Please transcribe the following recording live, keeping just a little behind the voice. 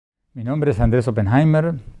Mi nombre es Andrés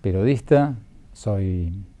Oppenheimer, periodista,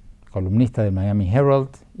 soy columnista del Miami Herald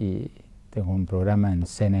y tengo un programa en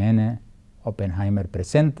CNN, Oppenheimer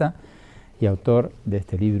presenta, y autor de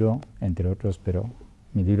este libro, entre otros, pero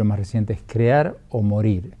mi libro más reciente es Crear o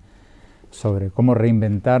Morir, sobre cómo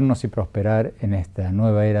reinventarnos y prosperar en esta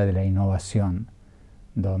nueva era de la innovación,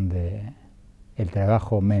 donde el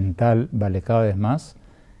trabajo mental vale cada vez más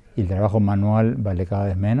y el trabajo manual vale cada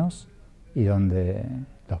vez menos, y donde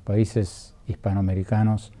los países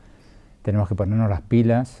hispanoamericanos tenemos que ponernos las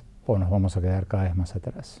pilas o nos vamos a quedar cada vez más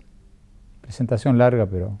atrás. Presentación larga,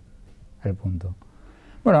 pero al punto.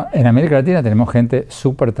 Bueno, en América Latina tenemos gente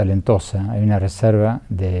súper talentosa, hay una reserva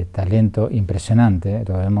de talento impresionante,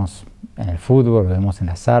 lo vemos en el fútbol, lo vemos en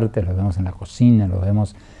las artes, lo vemos en la cocina, lo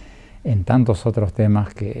vemos en tantos otros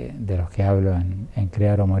temas de los que hablo en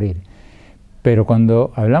Crear o Morir. Pero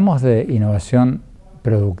cuando hablamos de innovación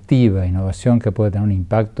productiva, innovación que puede tener un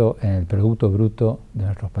impacto en el Producto Bruto de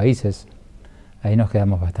nuestros países, ahí nos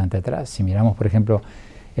quedamos bastante atrás. Si miramos, por ejemplo,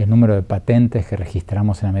 el número de patentes que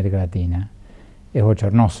registramos en América Latina, es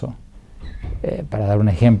bochornoso. Para dar un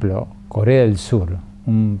ejemplo, Corea del Sur,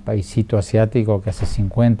 un paísito asiático que hace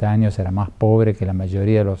 50 años era más pobre que la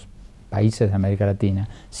mayoría de los países de América Latina,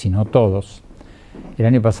 si no todos, el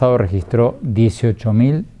año pasado registró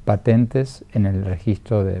 18.000 patentes en el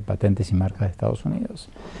registro de patentes y marcas de Estados Unidos,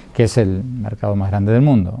 que es el mercado más grande del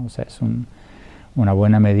mundo. O sea, es una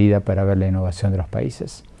buena medida para ver la innovación de los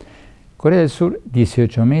países. Corea del Sur,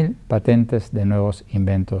 18.000 patentes de nuevos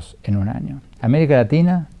inventos en un año. América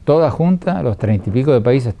Latina, toda junta, los 30 y pico de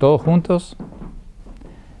países, todos juntos,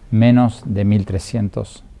 menos de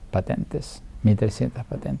 1.300 patentes. 1.300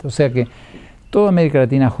 patentes. O sea que toda América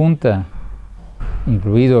Latina junta,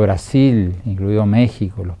 incluido Brasil, incluido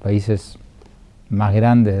México, los países más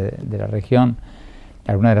grandes de la región,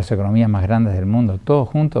 algunas de las economías más grandes del mundo, todos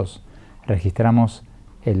juntos registramos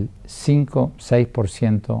el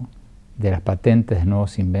 5-6% de las patentes de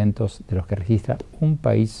nuevos inventos de los que registra un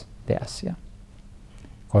país de Asia,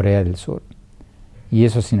 Corea del Sur. Y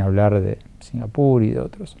eso sin hablar de Singapur y de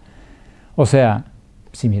otros. O sea,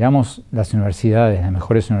 si miramos las universidades, las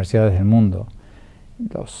mejores universidades del mundo,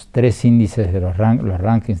 los 3 índices de los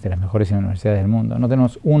rankings de las mejores universidades del mundo, no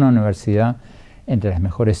tenemos una universidad entre las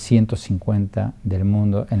mejores 150 del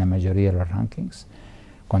mundo en la mayoría de los rankings.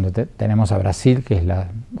 Cuando tenemos a Brasil, que es la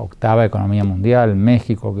 8ª economía mundial,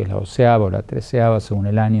 México, que es la 12ª o la 13ª según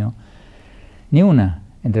el año, ni una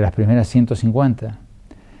entre las primeras 150.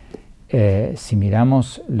 Si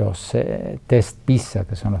miramos los test PISA,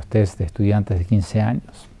 que son los test de estudiantes de 15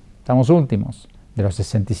 años, estamos últimos. De los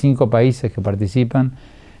 65 países que participan,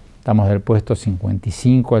 estamos del puesto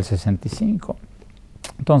 55 al 65.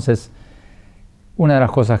 Entonces, una de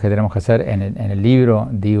las cosas que tenemos que hacer en el libro,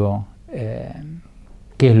 digo,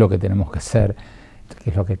 qué es lo que tenemos que hacer, qué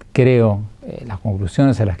es lo que creo, las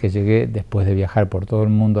conclusiones a las que llegué después de viajar por todo el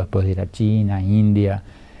mundo, después de ir a China, India,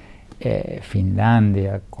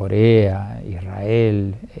 Finlandia, Corea,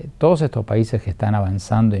 Israel, todos estos países que están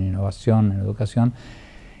avanzando en innovación, en educación,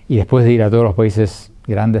 y después de ir a todos los países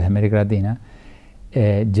grandes de América Latina,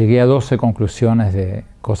 llegué a 12 conclusiones de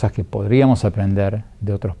cosas que podríamos aprender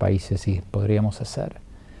de otros países y podríamos hacer.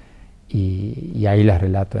 Y ahí las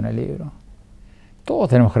relato en el libro. Todos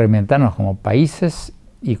tenemos que reinventarnos como países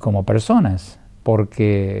y como personas,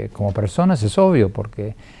 porque como personas es obvio,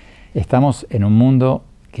 porque estamos en un mundo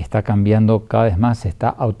que está cambiando cada vez más, se está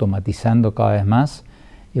automatizando cada vez más.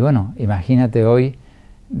 Y bueno, imagínate hoy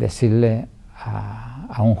decirle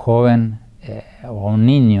a un joven o a un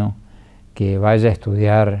niño que vaya a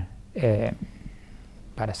estudiar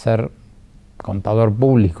para ser contador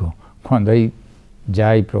público, cuando ya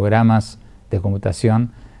hay programas de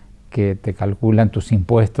computación que te calculan tus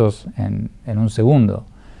impuestos en un segundo,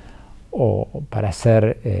 o para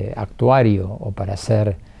ser actuario, o para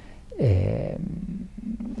ser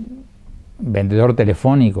vendedor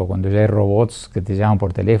telefónico, cuando ya hay robots que te llaman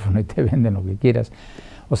por teléfono y te venden lo que quieras.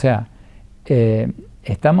 O sea,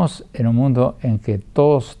 estamos en un mundo en que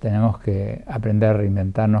todos tenemos que aprender a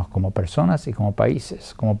reinventarnos como personas y como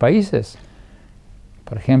países. Como países,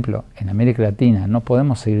 por ejemplo, en América Latina no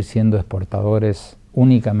podemos seguir siendo exportadores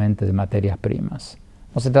únicamente de materias primas.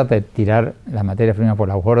 No se trata de tirar las materias primas por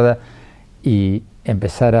la borda y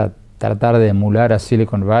empezar a tratar de emular a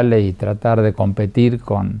Silicon Valley y tratar de competir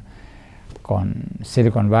con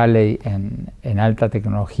Silicon Valley en alta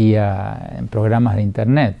tecnología, en programas de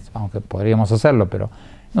Internet, aunque podríamos hacerlo, pero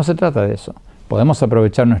no se trata de eso. Podemos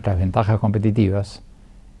aprovechar nuestras ventajas competitivas,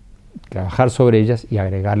 trabajar sobre ellas y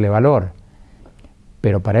agregarle valor.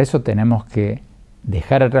 Pero para eso tenemos que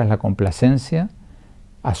dejar atrás la complacencia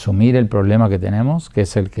asumir el problema que tenemos, que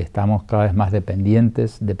es el que estamos cada vez más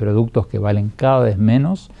dependientes de productos que valen cada vez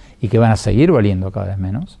menos y que van a seguir valiendo cada vez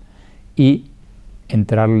menos, y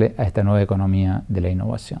entrarle a esta nueva economía de la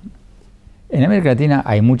innovación. En América Latina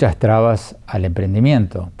hay muchas trabas al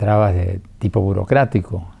emprendimiento, trabas de tipo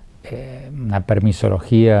burocrático, una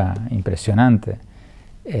permisología impresionante.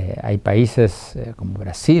 Hay países como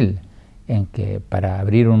Brasil, en que para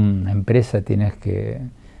abrir una empresa tienes que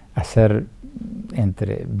hacer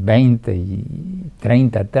entre 20 y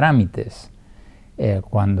 30 trámites,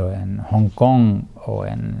 cuando en Hong Kong o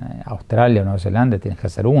en Australia o Nueva Zelanda tienes que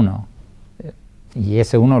hacer uno, y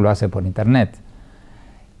ese uno lo hace por internet.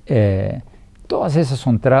 Todas esas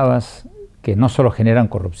son trabas que no solo generan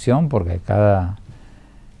corrupción, porque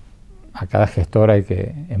a cada gestor hay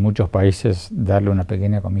que, en muchos países, darle una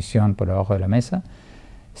pequeña comisión por debajo de la mesa,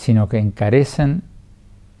 sino que encarecen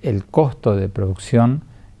el costo de producción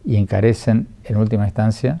y encarecen, en última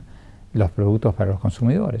instancia, los productos para los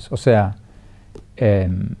consumidores. O sea,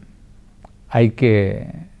 hay que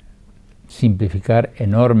simplificar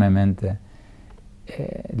enormemente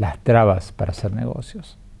las trabas para hacer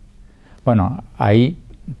negocios. Bueno, ahí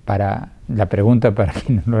la pregunta para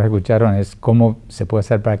quienes no lo escucharon es cómo se puede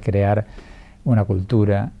hacer para crear una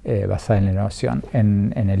cultura basada en la innovación.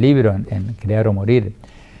 En el libro, en Crear o Morir,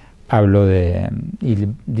 hablo de, y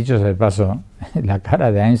dicho sea de paso, la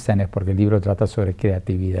cara de Einstein es porque el libro trata sobre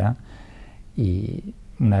creatividad, y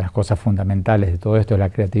una de las cosas fundamentales de todo esto es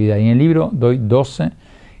la creatividad. Y en el libro doy 12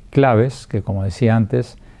 claves que, como decía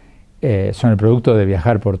antes, son el producto de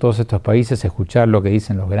viajar por todos estos países, escuchar lo que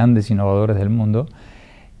dicen los grandes innovadores del mundo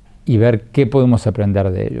y ver qué podemos aprender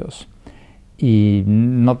de ellos. Y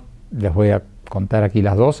no les voy a contar aquí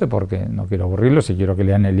las 12 porque no quiero aburrirlos y quiero que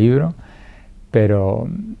lean el libro, pero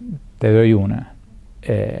te doy una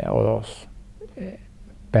o dos.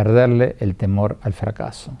 Perderle el temor al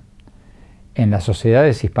fracaso. En las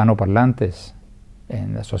sociedades hispanoparlantes,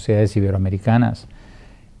 en las sociedades iberoamericanas,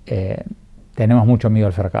 tenemos mucho miedo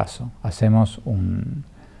al fracaso. Hacemos una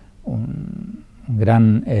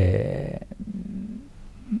gran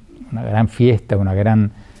fiesta, una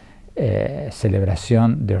gran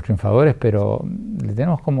celebración de los triunfadores, pero le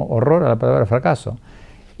tenemos como horror a la palabra fracaso.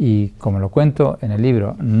 Y como lo cuento en el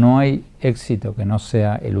libro, no hay éxito que no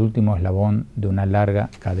sea el último eslabón de una larga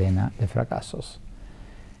cadena de fracasos.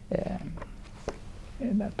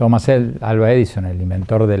 Thomas Alva Edison, el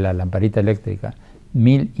inventor de la lamparita eléctrica,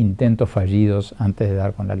 1000 intentos fallidos antes de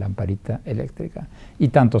dar con la lamparita eléctrica, y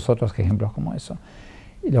tantos otros ejemplos como eso.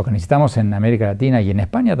 Y lo que necesitamos en América Latina y en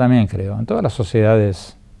España también, creo, en todas las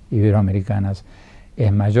sociedades iberoamericanas,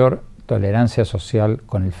 es mayor tolerancia social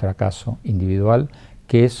con el fracaso individual,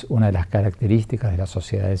 que es una de las características de las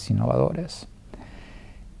sociedades innovadoras.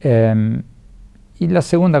 Y la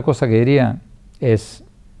segunda cosa que diría es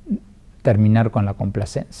terminar con la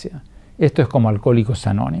complacencia. Esto es como Alcohólicos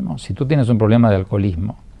Anónimos. Si tú tienes un problema de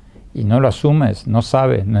alcoholismo y no lo asumes, no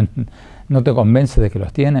sabes, no te convences de que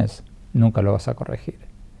los tienes, nunca lo vas a corregir.